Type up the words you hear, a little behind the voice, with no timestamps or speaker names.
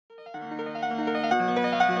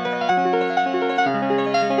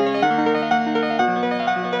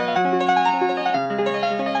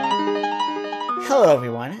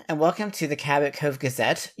welcome to the Cabot Cove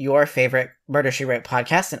Gazette, your favorite Murder, She Wrote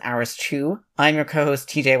podcast in ours too. I'm your co-host,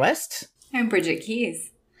 TJ West. I'm Bridget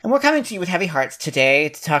Keys. And we're coming to you with heavy hearts today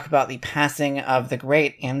to talk about the passing of the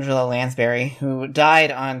great Angela Lansbury, who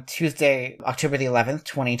died on Tuesday, October the 11th,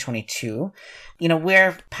 2022. You know,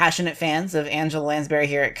 we're passionate fans of Angela Lansbury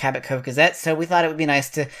here at Cabot Cove Gazette, so we thought it would be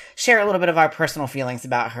nice to share a little bit of our personal feelings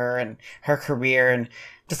about her and her career and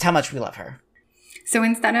just how much we love her. So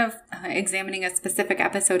instead of examining a specific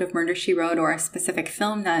episode of Murder, She Wrote or a specific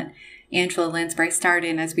film that Angela Lansbury starred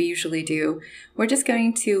in, as we usually do, we're just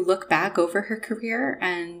going to look back over her career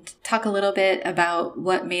and talk a little bit about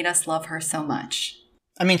what made us love her so much.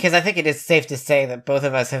 I mean, because I think it is safe to say that both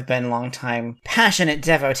of us have been longtime passionate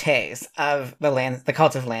devotees of the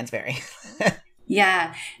cult of Lansbury.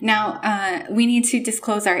 Yeah. Now, we need to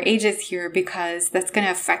disclose our ages here because that's going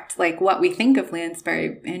to affect what we think of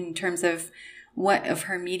Lansbury in terms of what of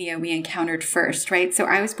her media we encountered first, right? So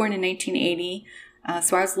I was born in 1980.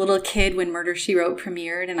 So I was a little kid when Murder, She Wrote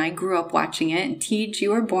premiered, and I grew up watching it. Tej,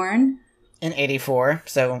 you were born? In 84,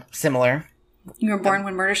 so similar. You were born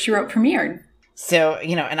when Murder, She Wrote premiered. So,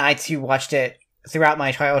 and I too watched it throughout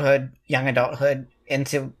my childhood, young adulthood,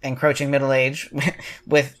 into encroaching middle age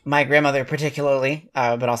with my grandmother particularly,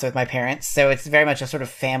 but also with my parents. So it's very much a sort of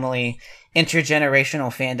family intergenerational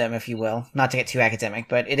fandom, if you will. Not to get too academic,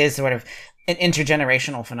 but it is sort of an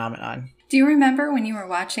intergenerational phenomenon. Do you remember when you were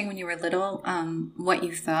watching when you were little, what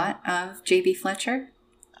you thought of J.B. Fletcher?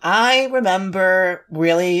 I remember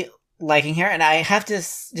really liking her, and I have to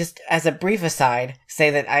just as a brief aside say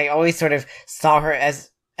that I always sort of saw her as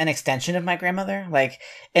an extension of my grandmother,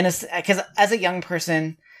 because as a young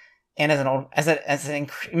person and as a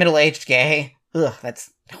middle-aged gay, that's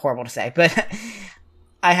horrible to say, but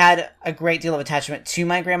I had a great deal of attachment to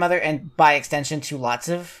my grandmother, and by extension to lots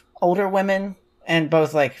of older women, and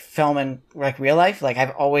both film and real life.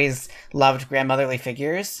 I've always loved grandmotherly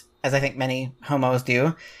figures, as I think many homos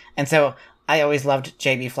do, and so I always loved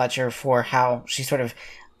J.B. Fletcher for how she sort of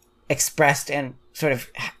expressed and sort of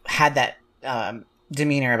had that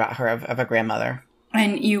demeanor about her of a grandmother.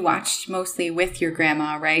 And you watched mostly with your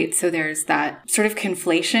grandma, right? So there's that sort of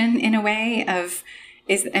conflation in a way of,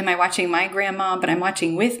 am I watching my grandma, but I'm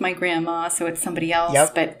watching with my grandma, so it's somebody else.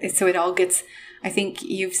 Yep. But so it all gets, I think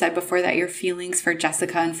you've said before that your feelings for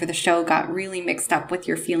Jessica and for the show got really mixed up with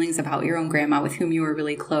your feelings about your own grandma with whom you were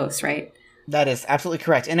really close, right? That is absolutely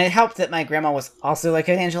correct. And it helped that my grandma was also an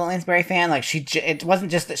Angela Lansbury fan. It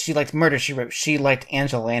wasn't just that she liked Murder, She Wrote, she liked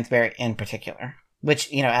Angela Lansbury in particular.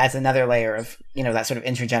 Which, adds another layer of, that sort of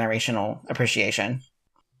intergenerational appreciation.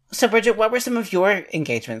 So, Bridget, what were some of your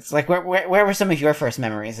engagements? Where were some of your first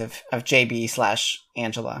memories of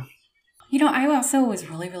JB/Angela? I also was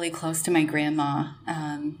really, really close to my grandma,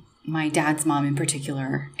 my dad's mom in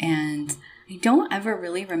particular. And I don't ever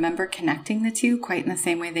really remember connecting the two quite in the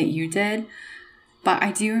same way that you did. But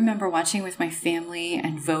I do remember watching with my family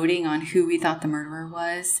and voting on who we thought the murderer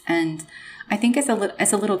was. And I think as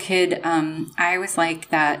a little kid, I was like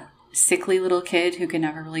that sickly little kid who could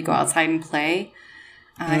never really go outside and play.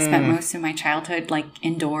 I spent most of my childhood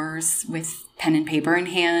indoors with pen and paper in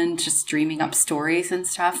hand, just dreaming up stories and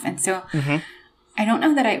stuff. And so I don't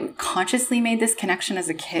know that I consciously made this connection as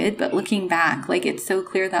a kid, but looking back, it's so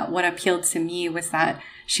clear that what appealed to me was that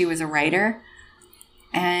she was a writer.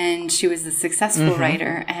 And she was a successful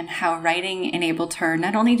writer, and how writing enabled her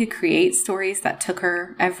not only to create stories that took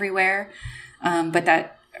her everywhere, but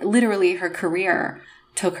that literally her career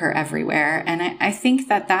took her everywhere. And I think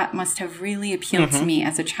that must have really appealed to me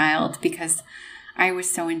as a child because I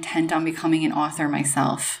was so intent on becoming an author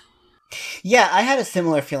myself. Yeah, I had a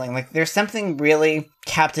similar feeling. There's something really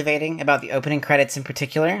captivating about the opening credits in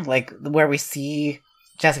particular, where we see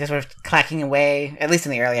Jessica sort of clacking away, at least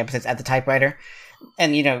in the early episodes, at the typewriter.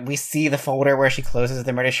 And, we see the folder where she closes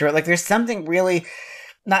the Murder, She Wrote. There's something really,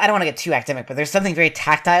 I don't want to get too academic, but there's something very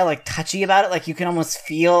tactile, touchy about it. You can almost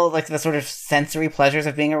feel, the sort of sensory pleasures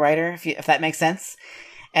of being a writer, if that makes sense.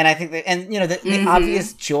 And I think that, and, the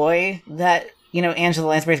obvious joy that, Angela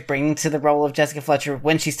Lansbury is bringing to the role of Jessica Fletcher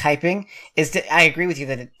when she's typing is, I agree with you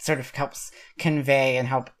that it sort of helps convey and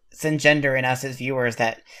helps engender in us as viewers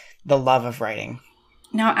the love of writing.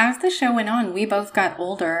 Now, as the show went on, we both got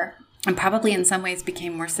older and probably in some ways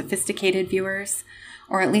became more sophisticated viewers,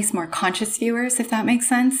 or at least more conscious viewers, if that makes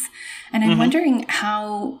sense. And I'm wondering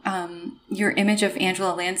how your image of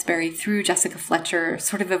Angela Lansbury through Jessica Fletcher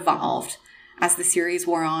sort of evolved as the series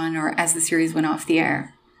wore on or as the series went off the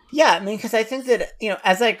air. Yeah, because I think that,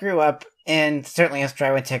 as I grew up, and certainly after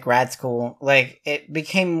I went to grad school, it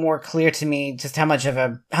became more clear to me just how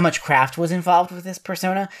much craft was involved with this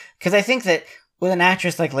persona. Because I think that with an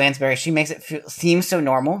actress like Lansbury, she makes it seem so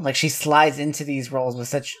normal. Like, she slides into these roles with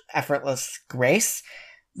such effortless grace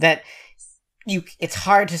that it's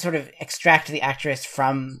hard to sort of extract the actress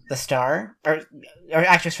from the star, or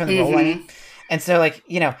actress from the role, I mean. And so, like,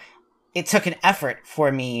 you know, it took an effort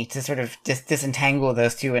for me to sort of disentangle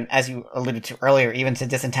those two, and as you alluded to earlier, even to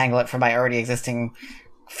disentangle it from my already existing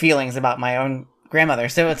feelings about my own grandmother.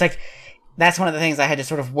 So it's like, that's one of the things I had to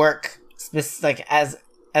sort of work, like, as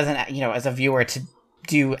a viewer to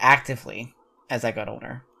do actively as I got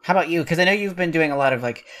older. How about you? Because I know you've been doing a lot of,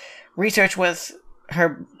 like, research with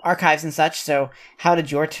her archives and such, so how did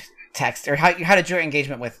your text, or how did your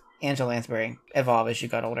engagement with Angela Lansbury evolve as you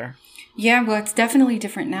got older? Yeah, well, it's definitely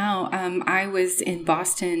different now. I was in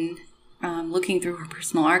Boston looking through her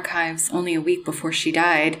personal archives only a week before she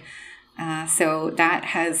died. So that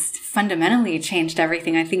has fundamentally changed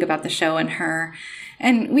everything I think about the show and her.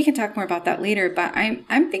 And we can talk more about that later, but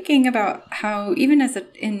I'm thinking about how even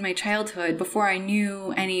in my childhood, before I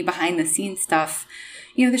knew any behind the scenes stuff,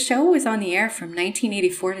 you know, the show was on the air from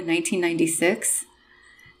 1984 to 1996.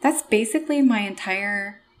 That's basically my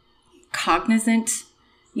entire cognizant,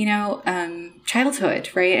 childhood,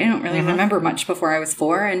 right? I don't really remember much before I was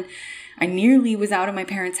 4, and I nearly was out of my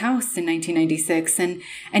parents' house in 1996. And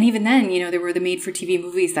even then, there were the made-for-TV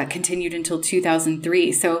movies that continued until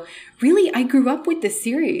 2003. So really, I grew up with this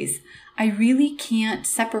series. I really can't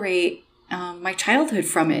separate my childhood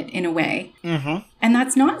from it in a way. And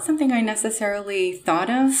that's not something I necessarily thought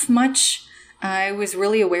of much. I was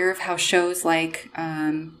really aware of how shows like,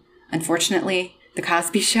 unfortunately, The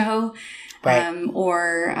Cosby Show, right.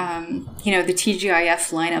 Or the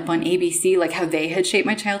TGIF lineup on ABC, like how they had shaped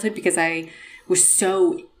my childhood because I was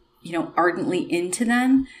so, ardently into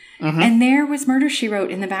them. And there was Murder, She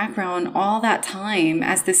Wrote in the background all that time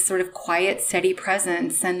as this sort of quiet, steady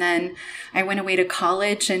presence. And then I went away to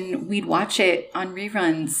college and we'd watch it on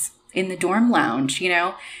reruns in the dorm lounge,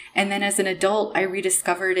 And then as an adult, I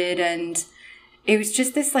rediscovered it, and it was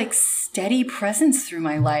just this like steady presence through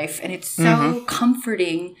my life. And it's so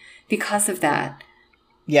comforting because of that.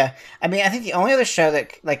 Yeah. I mean, I think the only other show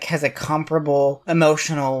that like has a comparable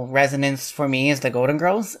emotional resonance for me is The Golden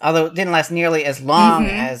Girls, although it didn't last nearly as long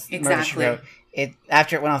as Murder, She Wrote.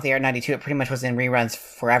 After it went off the air in 92, it pretty much was in reruns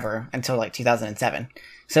forever until like 2007.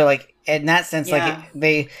 So like in that sense,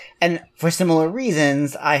 and for similar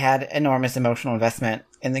reasons, I had enormous emotional investment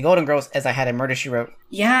in The Golden Girls as I had in Murder, She Wrote.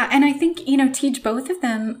 Yeah. And I think, Tej, both of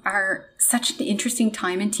them are such an interesting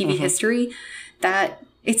time in TV history that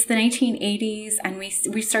it's the 1980s, and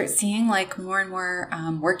we start seeing like more and more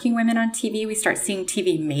working women on TV. We start seeing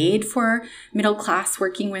TV made for middle-class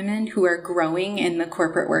working women who are growing in the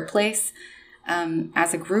corporate workplace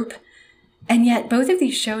as a group. And yet both of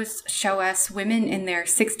these shows show us women in their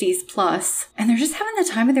 60s plus, and they're just having the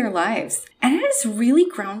time of their lives. And it is really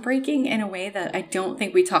groundbreaking in a way that I don't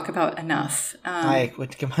think we talk about enough. I would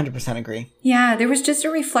 100% agree. Yeah, there was just a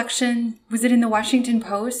reflection, was it in the Washington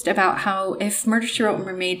Post, about how if Murder, She Wrote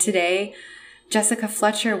were made today, Jessica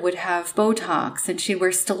Fletcher would have Botox and she'd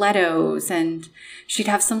wear stilettos and she'd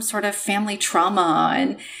have some sort of family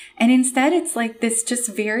trauma. And instead it's like this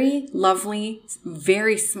just very lovely,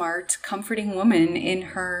 very smart, comforting woman in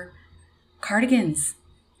her cardigans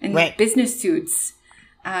and business suits,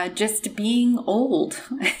 just being old.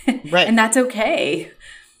 Right. And that's okay.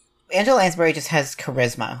 Angela Lansbury just has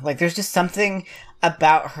charisma. Like there's just something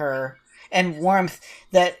about her and warmth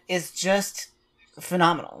that is just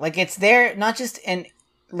phenomenal. Like it's there not just in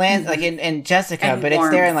like in Jessica, and but warmth.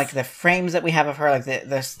 It's there in like the frames that we have of her, like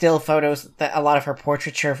the still photos, that a lot of her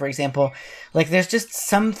portraiture, for example. Like there's just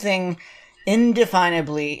something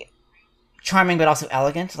indefinably charming but also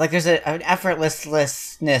elegant. Like there's an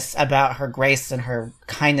effortlessness about her grace and her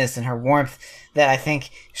kindness and her warmth that I think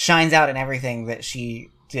shines out in everything that she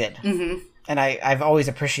did. And I've always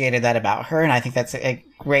appreciated that about her, and I think that's a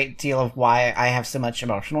great deal of why I have so much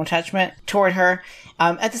emotional attachment toward her.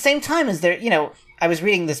 At the same time as there, I was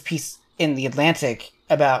reading this piece in The Atlantic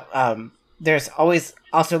about there's always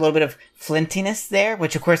also a little bit of flintiness there,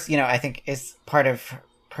 which of course, I think is part of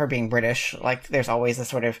her being British. Like there's always a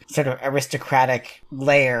sort of aristocratic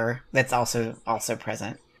layer that's also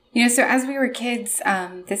present. So as we were kids,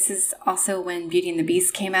 this is also when Beauty and the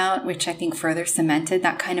Beast came out, which I think further cemented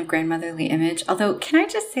that kind of grandmotherly image. Although, can I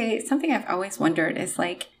just say, something I've always wondered is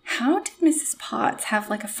like, how did Mrs. Potts have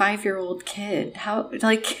like a 5-year-old kid? How,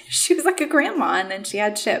 like, she was like a grandma and then she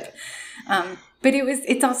had Chip. But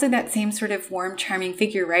it's also that same sort of warm, charming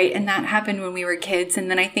figure, right? And that happened when we were kids.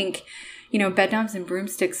 And then I think, Bedknobs and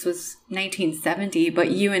Broomsticks was 1970,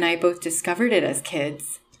 but you and I both discovered it as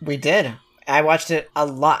kids. We did. I watched it a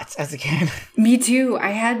lot as a kid. Me too.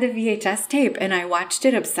 I had the VHS tape and I watched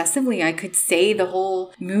it obsessively. I could say the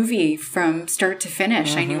whole movie from start to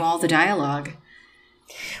finish. I knew all the dialogue.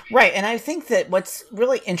 Right, and I think that what's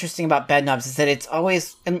really interesting about Bedknobs is that it's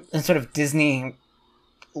always, in sort of Disney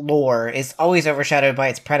lore, is always overshadowed by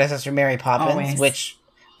its predecessor, Mary Poppins, which...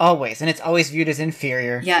 Always. And it's always viewed as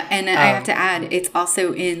inferior. Yeah, and I have to add, it's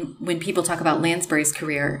also when people talk about Lansbury's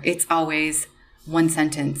career, it's always one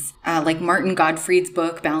sentence. Like Martin Gottfried's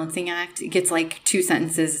book, Balancing Act, it gets like 2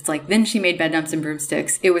 sentences. It's like, then she made Bedknobs and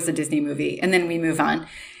Broomsticks. It was a Disney movie. And then we move on.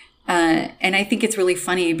 And I think it's really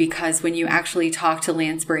funny because when you actually talk to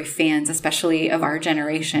Lansbury fans, especially of our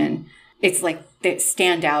generation, it's like the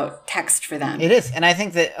standout text for them. It is. And I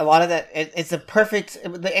think that a lot of that, it's a perfect,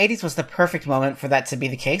 the 80s was the perfect moment for that to be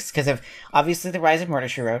the case because of obviously the rise of Murder,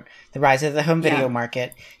 She Wrote, the rise of the home video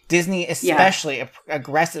market, Disney especially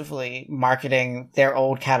aggressively marketing their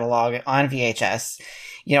old catalog on VHS.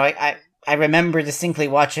 You know, I remember distinctly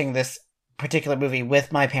watching this particular movie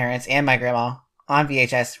with my parents and my grandma on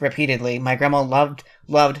VHS repeatedly. My grandma loved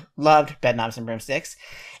Bedknobs and Broomsticks.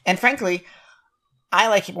 And frankly, I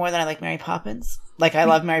like it more than I like Mary Poppins. Like, I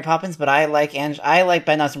love Mary Poppins, but I like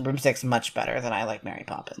Bedknobs and Broomsticks much better than I like Mary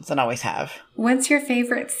Poppins, and always have. What's your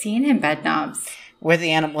favorite scene in Bedknobs? Where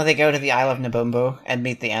they go to the Isle of Nabumbu and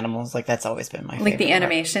meet the animals. Like, that's always been my favorite. Like the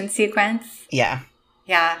animation sequence? Yeah.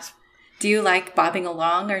 Yeah. Do you like bobbing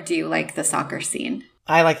along, or do you like the soccer scene?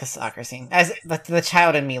 I like the soccer scene. As the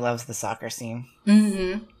child in me loves the soccer scene.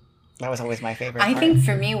 Mm-hmm. That was always my favorite part. I think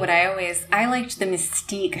for me, I liked the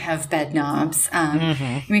mystique of Bedknobs.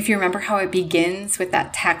 I mean, if you remember how it begins with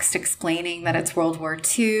that text explaining that it's World War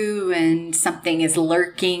II and something is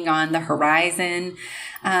lurking on the horizon.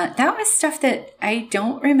 That was stuff that I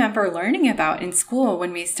don't remember learning about in school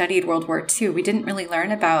when we studied World War II. We didn't really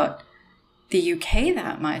learn about the UK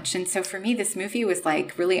that much. And so for me, this movie was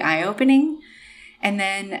like really eye-opening. And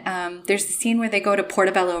then there's the scene where they go to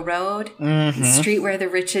Portobello Road, the street where the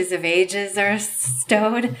riches of ages are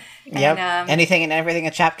stowed. Yep. And, anything and everything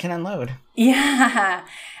a chap can unload. Yeah.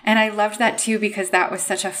 And I loved that too because that was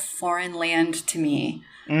such a foreign land to me.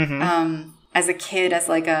 As a kid, as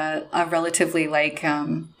like a relatively like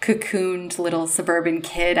cocooned little suburban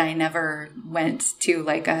kid, I never went to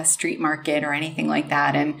like a street market or anything like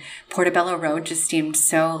that. And Portobello Road just seemed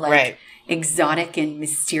so like exotic and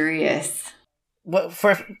mysterious. Well,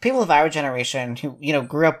 for people of our generation who, you know,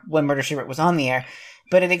 grew up when Murder, She Wrote was on the air,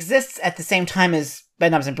 but it exists at the same time as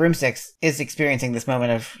Bedknobs and Broomsticks is experiencing this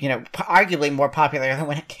moment of, you know, arguably more popular than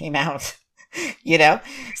when it came out, you know?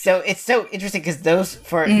 So it's so interesting because those,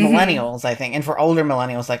 for millennials, I think, and for older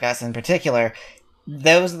millennials like us in particular,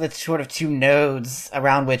 those are the sort of 2 nodes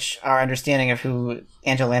around which our understanding of who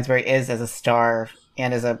Angela Lansbury is as a star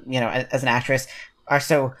and as a, you know, as an actress are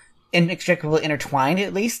so inextricably intertwined,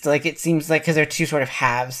 at least. Like, it seems like, because they're 2 sort of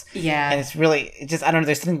halves. Yeah. And it's really, I don't know,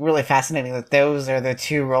 there's something really fascinating that those are the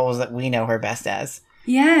 2 roles that we know her best as.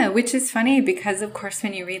 Yeah, which is funny because, of course,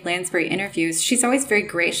 when you read Lansbury interviews, she's always very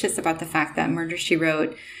gracious about the fact that Murder, She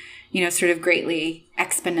Wrote, you know, sort of greatly,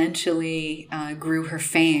 exponentially grew her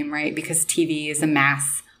fame, right? Because TV is a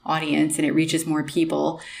mass audience and it reaches more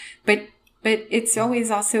people. But it's always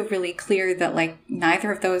also really clear that, like,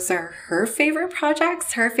 neither of those are her favorite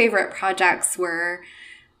projects. Her favorite projects were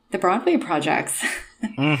the Broadway projects,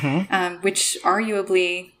 which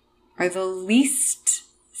arguably are the least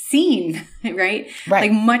seen, right?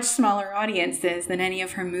 Like, much smaller audiences than any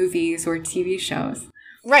of her movies or TV shows.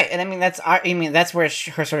 Right, and I mean that's where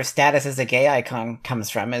her sort of status as a gay icon comes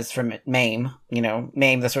from, is from Mame. You know,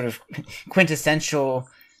 Mame, the sort of quintessential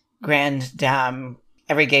grande dame,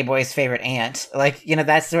 every gay boy's favorite aunt. Like, you know,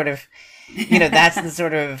 that's sort of, you know, that's the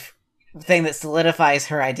sort of thing that solidifies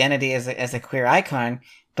her identity as a queer icon.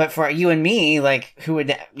 But for you and me, like, who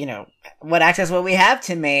would, you know, what access would we have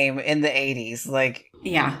to Mame in the 80s? Like,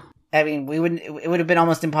 yeah. I mean, it would have been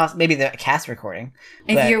almost impossible, maybe the cast recording.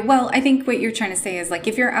 I think what you're trying to say is, like,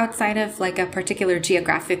 if you're outside of, like, a particular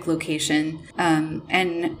geographic location, and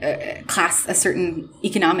a certain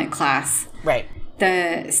economic class. Right.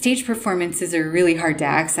 The stage performances are really hard to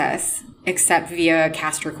access, except via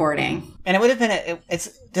cast recording. And it would have been,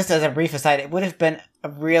 it's just as a brief aside, it would have been a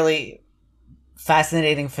really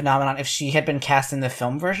fascinating phenomenon if she had been cast in the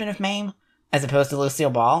film version of Mame, as opposed to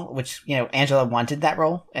Lucille Ball, which, you know, Angela wanted that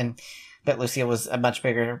role, but Lucille was a much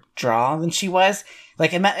bigger draw than she was.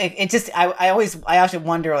 Like, it just, I often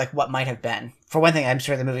wonder, like, what might have been. For one thing, I'm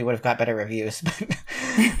sure the movie would have got better reviews,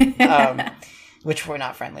 but, which were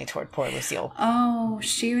not friendly toward poor Lucille. Oh,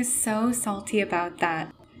 she was so salty about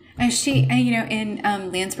that. And you know, in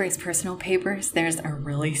Lansbury's personal papers, there's a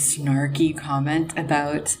really snarky comment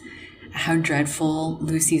about how dreadful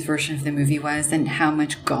Lucy's version of the movie was and how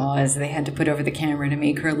much gauze they had to put over the camera to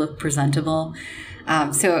make her look presentable.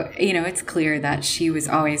 So, it's clear that she was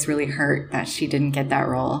always really hurt that she didn't get that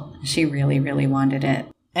role. She really, really wanted it.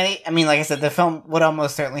 And like I said, the film would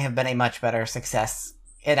almost certainly have been a much better success.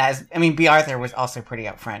 Bea Arthur was also pretty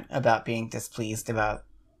upfront about being displeased about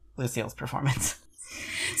Lucille's performance.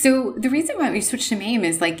 So the reason why we switched to MAME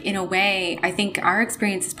is, like, in a way, I think our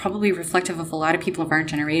experience is probably reflective of a lot of people of our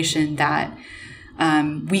generation that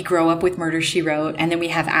we grow up with Murder, She Wrote, and then we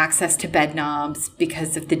have access to bed knobs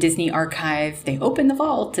because of the Disney archive. They open the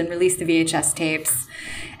vault and release the VHS tapes.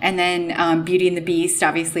 And then Beauty and the Beast,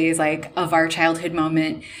 obviously, is like of our childhood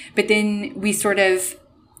moment. But then we sort of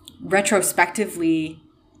retrospectively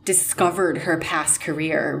discovered her past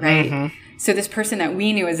career, right? Mm-hmm. So this person that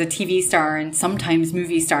we knew as a TV star and sometimes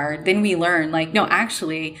movie star, then we learned, like, no,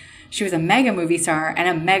 actually, she was a mega movie star and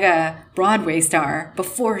a mega Broadway star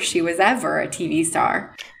before she was ever a TV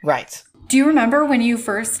star. Right. Do you remember when you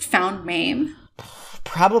first found MAME?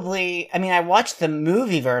 Probably. I watched the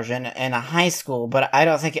movie version in high school, but I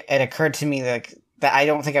don't think it occurred to me that I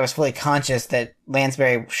don't think I was fully conscious that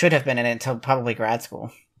Lansbury should have been in it until probably grad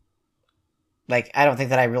school. Like, I don't think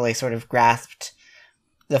that I really sort of grasped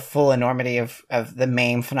the full enormity of the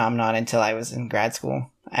MAME phenomenon until I was in grad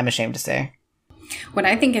school, I'm ashamed to say. What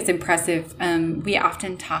I think is impressive, we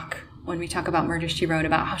often talk, when we talk about Murder, She Wrote,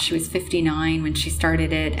 about how she was 59 when she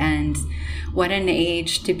started it, and what an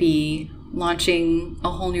age to be launching a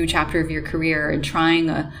whole new chapter of your career and trying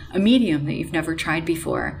a medium that you've never tried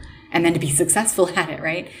before, and then to be successful at it,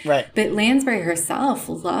 right? Right. But Lansbury herself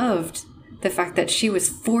loved the fact that she was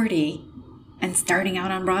 40 and starting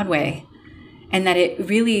out on Broadway. And that it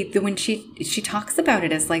really, when she talks about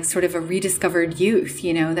it as like sort of a rediscovered youth,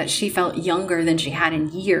 that she felt younger than she had in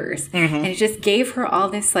years. Mm-hmm. And it just gave her all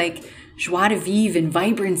this like joie de vivre and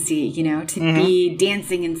vibrancy, to mm-hmm. be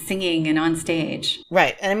dancing and singing and on stage.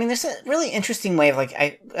 Right. And there's a really interesting way of like,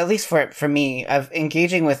 at least for me, of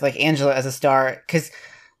engaging with like Angela as a star. Because,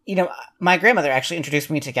 my grandmother actually introduced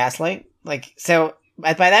me to Gaslight. Like, so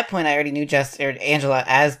by that point, I already knew Angela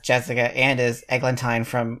as Jessica and as Eglantine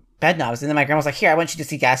from Bedknobs, and then my grandma was like, "Here, I want you to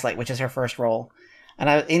see Gaslight," which is her first role.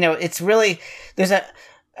 And it's really, there's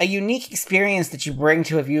a unique experience that you bring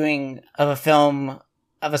to a viewing of a film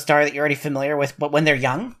of a star that you're already familiar with, but when they're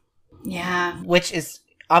young. Yeah. Which is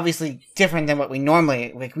obviously different than what we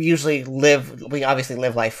normally, like, we obviously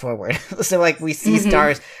live life forward. So like we see mm-hmm.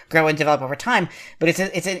 stars grow and develop over time, but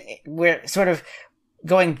we're sort of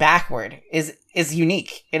going backward is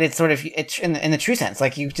unique, and it's sort of, it's in the true sense,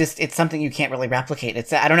 like it's something you can't really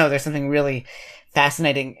replicate. I don't know, there's something really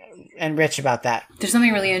fascinating and rich about that. There's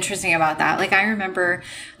something really interesting about that. Like, I remember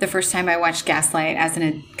the first time I watched Gaslight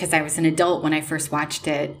because I was an adult when I first watched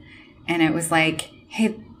it, and it was like,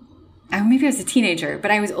 hey, maybe I was a teenager, but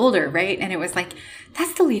I was older, right? And it was like,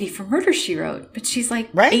 that's the lady from Murder, She Wrote, but she's like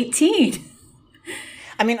right? 18.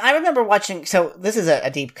 I remember watching, so this is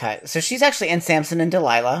a deep cut. So she's actually in Samson and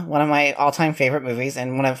Delilah, one of my all-time favorite movies,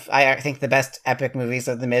 and one of, I think, the best epic movies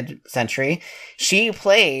of the mid-century. She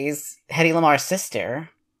plays Hedy Lamarr's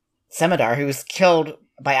sister, Semidar, who's killed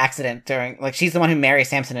by accident she's the one who marries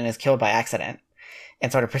Samson and is killed by accident,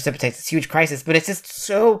 and sort of precipitates this huge crisis. But it's just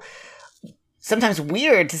so sometimes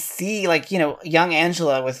weird to see, young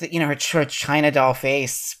Angela with, her China doll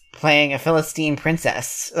face playing a Philistine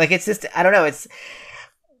princess. Like, it's just, I don't know,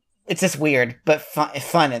 it's just weird, but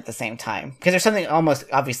fun at the same time. Because there's something almost,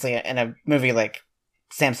 obviously, in a movie like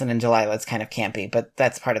Samson and Delilah, it's kind of campy, but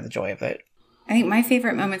that's part of the joy of it. I think my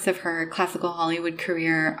favorite moments of her classical Hollywood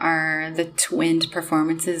career are the twinned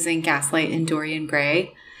performances in Gaslight and Dorian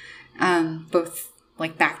Gray, both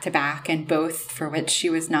like back to back, and both for which she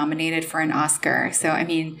was nominated for an Oscar. So,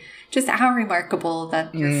 just how remarkable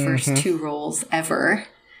that your mm-hmm. first two roles ever,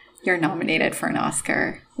 you're nominated for an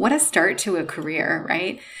Oscar. What a start to a career,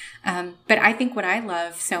 right? But I think what I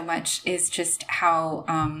love so much is just how,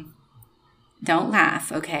 don't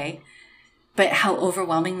laugh, okay? But how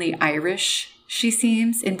overwhelmingly Irish she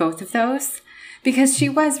seems in both of those. Because she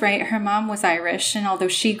was, right? Her mom was Irish. And although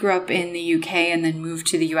she grew up in the UK and then moved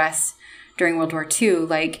to the US during World War II,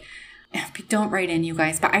 don't write in, you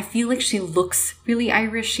guys, but I feel like she looks really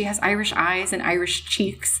Irish. She has Irish eyes and Irish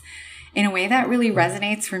cheeks in a way that really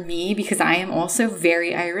resonates for me, because I am also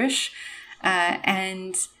very Irish.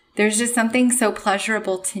 And there's just something so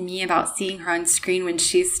pleasurable to me about seeing her on screen when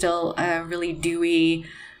she's still a really dewy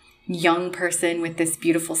young person with this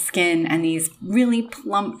beautiful skin and these really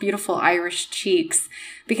plump, beautiful Irish cheeks.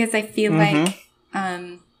 Because I feel mm-hmm.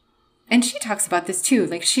 like, and she talks about this too,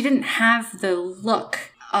 like she didn't have the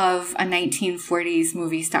look of a 1940s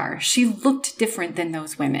movie star. She looked different than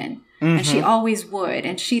those women. And she always would.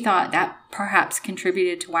 And she thought that perhaps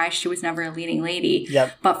contributed to why she was never a leading lady.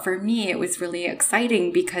 Yep. But for me, it was really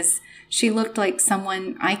exciting because she looked like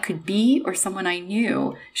someone I could be or someone I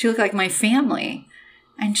knew. She looked like my family.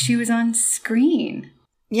 And she was on screen.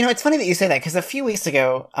 You know, it's funny that you say that, because a few weeks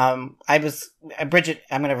ago, Bridget,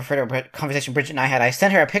 I'm going to refer to a conversation Bridget and I had. I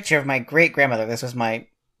sent her a picture of my great-grandmother. This was my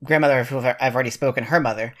grandmother of who I've already spoken, her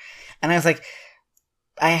mother. And I was like,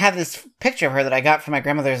 I have this picture of her that I got from my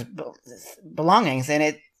grandmother's belongings, and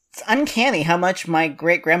it's uncanny how much my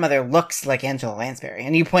great-grandmother looks like Angela Lansbury.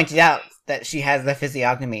 And you pointed out that she has the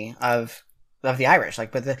physiognomy of the Irish,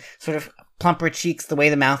 like with the sort of plumper cheeks, the way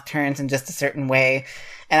the mouth turns in just a certain way.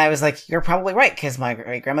 And I was like, you're probably right, because my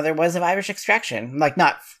great-grandmother was of Irish extraction. Like,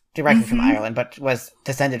 not directly from Ireland, but was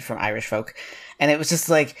descended from Irish folk. And it was just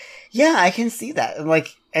like, yeah, I can see that.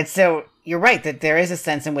 Like, and so you're right that there is a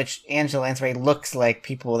sense in which Angela Lansbury looks like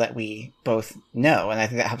people that we both know. And I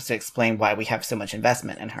think that helps to explain why we have so much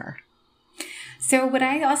investment in her. So what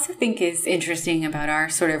I also think is interesting about our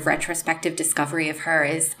sort of retrospective discovery of her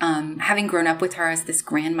is having grown up with her as this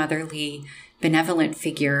grandmotherly, benevolent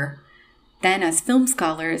figure. Then as film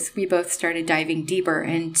scholars, we both started diving deeper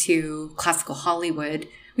into classical Hollywood.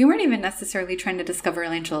 We weren't even necessarily trying to discover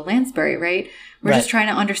Angela Lansbury, right? We're just trying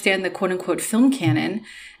to understand the quote-unquote film canon.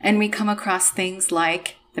 And we come across things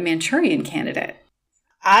like The Manchurian Candidate.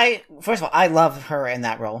 First of all, I love her in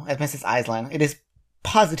that role as Mrs. Iselin. It is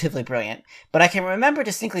positively brilliant. But I can remember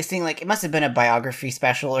distinctly seeing, like, it must have been a biography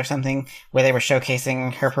special or something where they were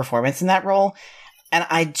showcasing her performance in that role. And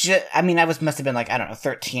I must have been like, I don't know,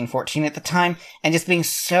 13, 14 at the time, and just being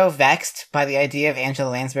so vexed by the idea of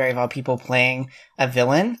Angela Lansbury, of all people, playing a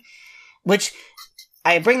villain, which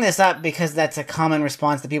I bring this up because that's a common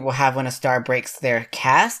response that people have when a star breaks their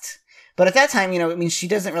cast. But at that time, she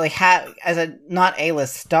doesn't really have, as a not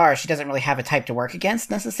A-list star, she doesn't really have a type to work against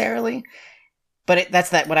necessarily. But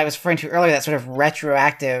that's what I was referring to earlier, that sort of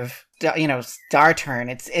retroactive, star turn.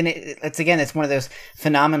 It's one of those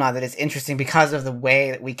phenomena that is interesting because of the way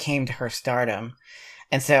that we came to her stardom.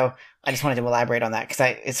 And so I just wanted to elaborate on that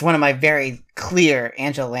because it's one of my very clear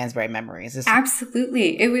Angela Lansbury memories.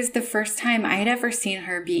 Absolutely. It was the first time I had ever seen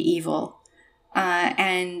her be evil.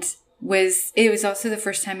 And it was also the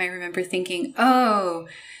first time I remember thinking, oh,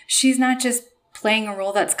 she's not just playing a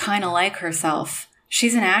role that's kind of like herself.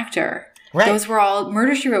 She's an actor. Right. Those were all,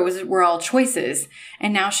 Murder, She Wrote were all choices.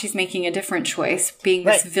 And now she's making a different choice, being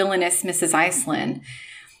this villainous Mrs. Iselin.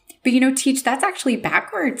 But, Teach, that's actually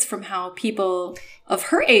backwards from how people of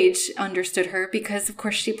her age understood her, because, of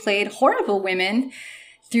course, she played horrible women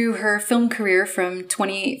through her film career from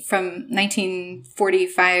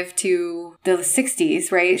 1945 to the 60s,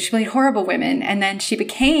 right? She played horrible women. And then she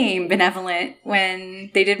became benevolent when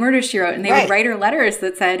they did Murder, She Wrote. And they would write her letters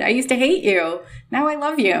that said, I used to hate you. Now I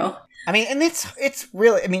love you. And it's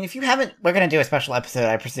really, if you haven't, we're going to do a special episode,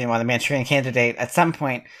 I presume, on The Manchurian Candidate at some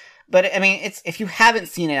point. But, if you haven't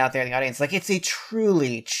seen it out there in the audience, it's a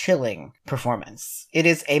truly chilling performance. It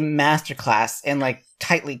is a masterclass in,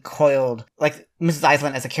 tightly coiled, Mrs.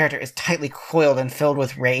 Iselin as a character is tightly coiled and filled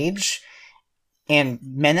with rage and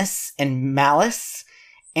menace and malice.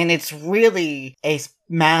 And it's really a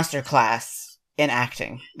masterclass in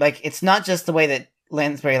acting. It's not just the way that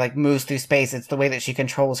Lansbury moves through space. It's the way that she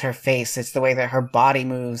controls her face. It's the way that her body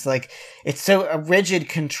moves. It's so a rigid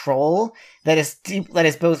control that is deep, that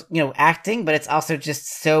is both, acting, but it's also just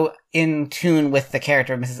so in tune with the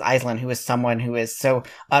character of Mrs. Iselin, who is someone who is so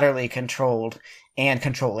utterly controlled and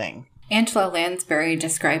controlling. Angela Lansbury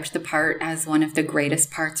described the part as one of the greatest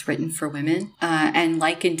parts written for women, and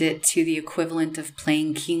likened it to the equivalent of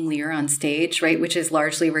playing King Lear on stage, right? Which is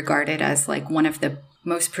largely regarded as one of the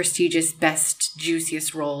most prestigious, best,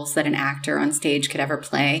 juiciest roles that an actor on stage could ever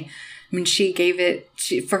play. She gave it,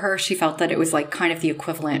 for her, she felt that it was kind of the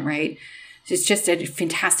equivalent, right? It's just a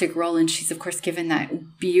fantastic role. And she's, of course, given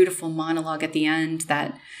that beautiful monologue at the end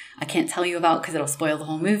that I can't tell you about because it'll spoil the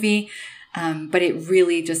whole movie. But it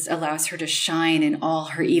really just allows her to shine in all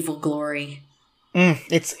her evil glory.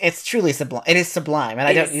 It's truly sublime. It is sublime. And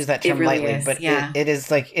I don't use that term lightly, but it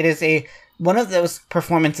is one of those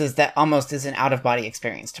performances that almost is an out-of-body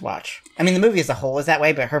experience to watch. The movie as a whole is that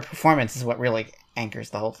way, but her performance is what really anchors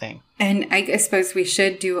the whole thing. And I suppose we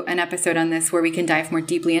should do an episode on this where we can dive more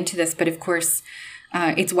deeply into this. But of course,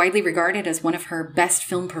 it's widely regarded as one of her best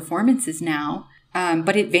film performances now.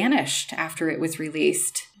 But it vanished after it was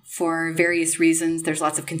released for various reasons. There's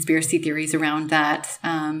lots of conspiracy theories around that.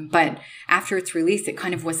 But after its release, it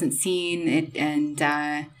kind of wasn't seen.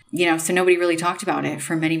 So nobody really talked about it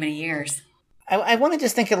for many, many years. I want to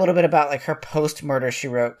just think a little bit about like her post Murder She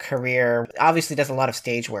Wrote career. Obviously, does a lot of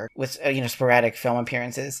stage work with sporadic film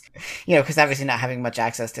appearances. Because obviously not having much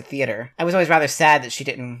access to theater. I was always rather sad that she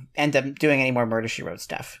didn't end up doing any more Murder She Wrote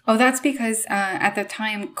stuff. Oh, that's because at the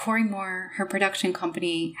time, Corey Moore, her production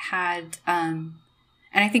company, had.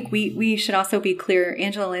 And I think we should also be clear,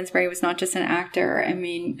 Angela Lansbury was not just an actor. I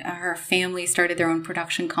mean, her family started their own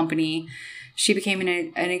production company. She became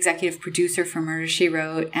an executive producer for Murder, She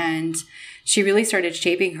Wrote, and she really started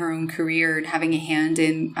shaping her own career and having a hand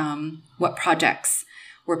in what projects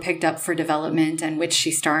were picked up for development and which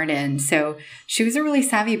she starred in. So she was a really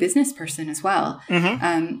savvy business person as well.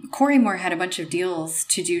 Mm-hmm. Corey Moore had a bunch of deals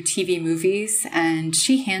to do TV movies, and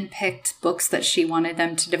she handpicked books that she wanted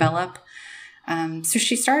them to develop. So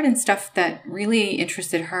she starred in stuff that really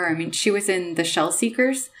interested her. I mean, she was in The Shell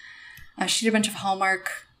Seekers. She did a bunch of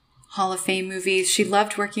Hallmark Hall of Fame movies. She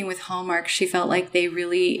loved working with Hallmark. She felt like they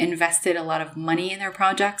really invested a lot of money in their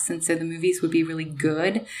projects, and so the movies would be really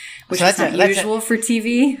good, which is not usual for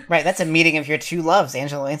TV. Right, that's a meeting of your two loves,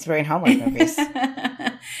 Angela Lansbury and Hallmark movies.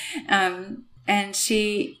 And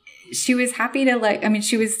she was happy to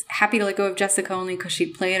she was happy to let go of Jessica only because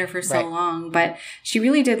she'd played her for so long, but she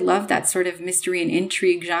really did love that sort of mystery and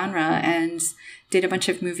intrigue genre, and did a bunch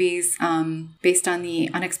of movies based on the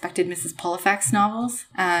Unexpected Mrs. Polifax novels,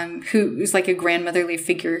 who's like a grandmotherly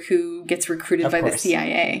figure who gets recruited by the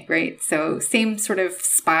CIA, right? So same sort of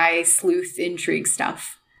spy, sleuth, intrigue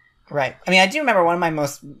stuff. Right. I mean, I do remember one of my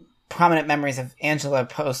most prominent memories of Angela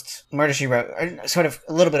post Murder, She Wrote, or sort of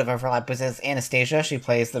a little bit of overlap, was as Anastasia. She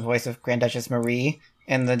plays the voice of Grand Duchess Marie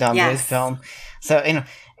in the Don Bluth film. So,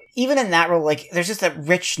 even in that role, like, there's just a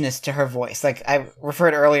richness to her voice. Like, I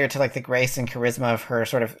referred earlier to, like, the grace and charisma of her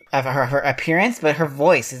her appearance, but her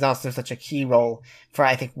voice is also such a key role for,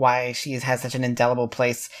 I think, why she has such an indelible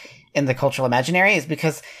place in the cultural imaginary, is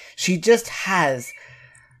because she just has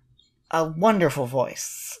a wonderful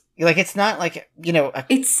voice. Like, it's not like,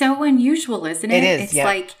 it's so unusual, isn't it? It is, it's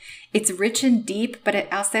like, it's rich and deep, but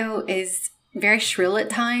it also is very shrill at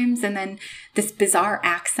times. And then this bizarre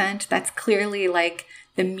accent that's clearly, like,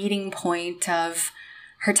 the meeting point of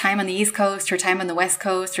her time on the East Coast, her time on the West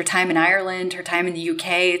Coast, her time in Ireland, her time in the UK.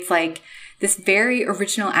 It's like this very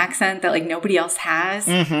original accent that like nobody else has.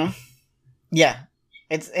 Mm-hmm. Yeah.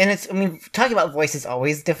 Talking about voice is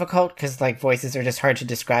always difficult because like voices are just hard to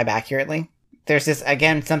describe accurately. There's this,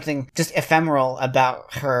 again, something just ephemeral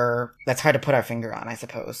about her that's hard to put our finger on, I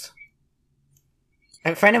suppose.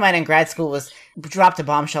 A friend of mine in grad school dropped a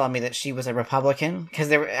bombshell on me that she was a Republican,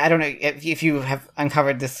 because I don't know if you have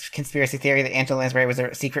uncovered this conspiracy theory that Angela Lansbury was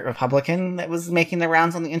a secret Republican that was making the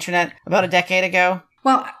rounds on the internet about a decade ago.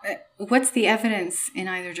 Well, what's the evidence in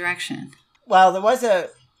either direction? Well, there was a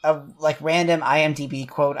like random IMDb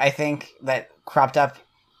quote, I think, that cropped up,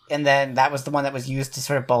 and then that was the one that was used to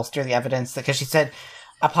sort of bolster the evidence, because she said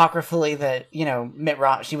apocryphally that,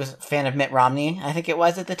 she was a fan of Mitt Romney, I think it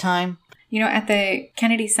was at the time. At the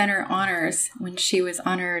Kennedy Center Honors, when she was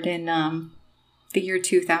honored in the year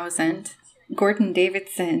 2000, Gordon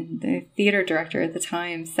Davidson, the theater director at the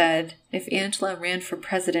time, said, if Angela ran for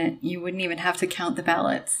president, you wouldn't even have to count the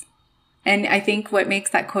ballots. And I think what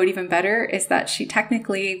makes that quote even better is that she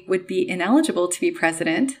technically would be ineligible to be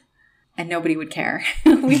president, and nobody would care.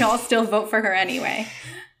 We'd all still vote for her anyway.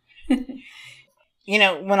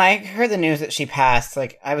 When I heard the news that she passed,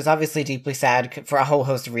 like, I was obviously deeply sad for a whole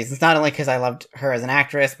host of reasons. Not only because I loved her as an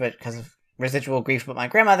actress, but because of residual grief about my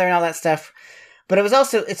grandmother and all that stuff. But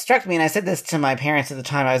it struck me, and I said this to my parents at the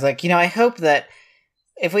time, I was like, I hope that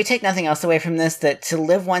if we take nothing else away from this, that to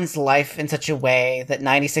live one's life in such a way that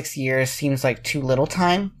 96 years seems like too little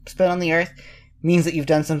time spent on the earth means that you've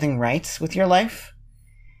done something right with your life.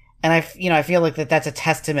 And I feel like that's a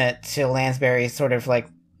testament to Lansbury's sort of like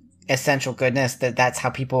essential goodness, that's how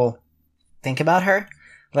people think about her.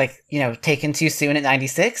 Like, taken too soon at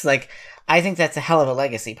 96. Like, I think that's a hell of a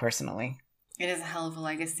legacy, personally. It is a hell of a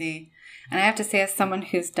legacy. And I have to say, as someone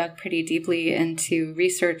who's dug pretty deeply into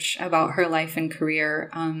research about her life and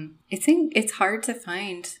career, it's hard to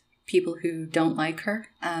find people who don't like her.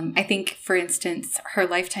 I think, for instance, her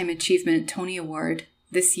Lifetime Achievement Tony Award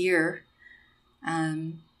this year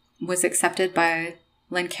was accepted by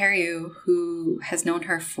Len Cariou, who has known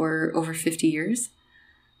her for over 50 years.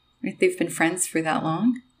 Right? They've been friends for that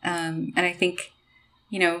long. And I think,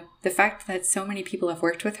 the fact that so many people have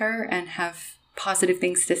worked with her and have positive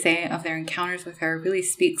things to say of their encounters with her really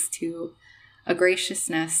speaks to a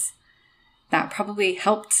graciousness that probably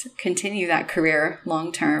helped continue that career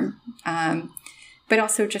long term, but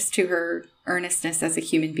also just to her earnestness as a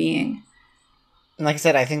human being. And like I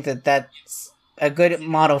said, I think that's a good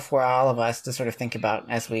model for all of us to sort of think about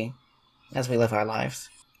as we as we live our lives.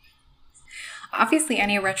 Obviously,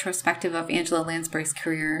 any retrospective of Angela Lansbury's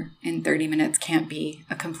career in 30 minutes can't be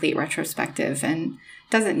a complete retrospective and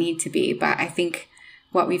doesn't need to be. But I think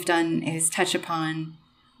what we've done is touch upon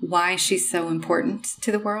why she's so important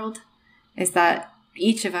to the world, is that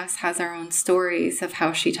each of us has our own stories of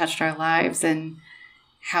how she touched our lives and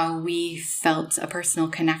how we felt a personal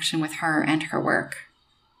connection with her and her work.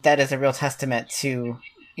 That is a real testament to,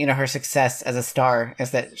 her success as a star,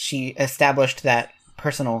 is that she established that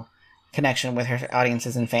personal connection with her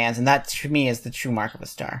audiences and fans. And that, to me, is the true mark of a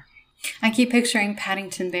star. I keep picturing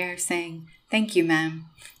Paddington Bear saying, "Thank you, ma'am,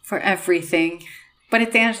 for everything." But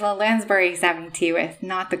it's Angela Lansbury he's having tea with,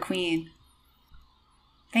 not the Queen.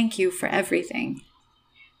 Thank you for everything.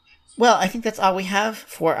 Well, I think that's all we have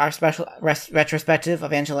for our special retrospective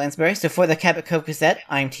of Angela Lansbury. So for the Cabot Cove Gazette,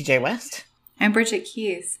 I'm TJ West. I'm Bridget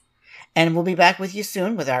Keys. And we'll be back with you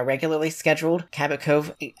soon with our regularly scheduled Cabot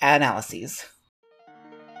Cove analyses.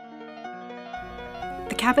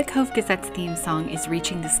 The Cabot Cove Gazette's theme song is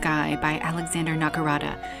Reaching the Sky by Alexander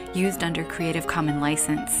Nakarada, used under Creative Commons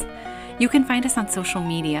license. You can find us on social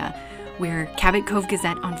media. We're Cabot Cove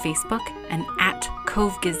Gazette on Facebook and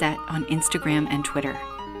 @Cove Gazette on Instagram and Twitter.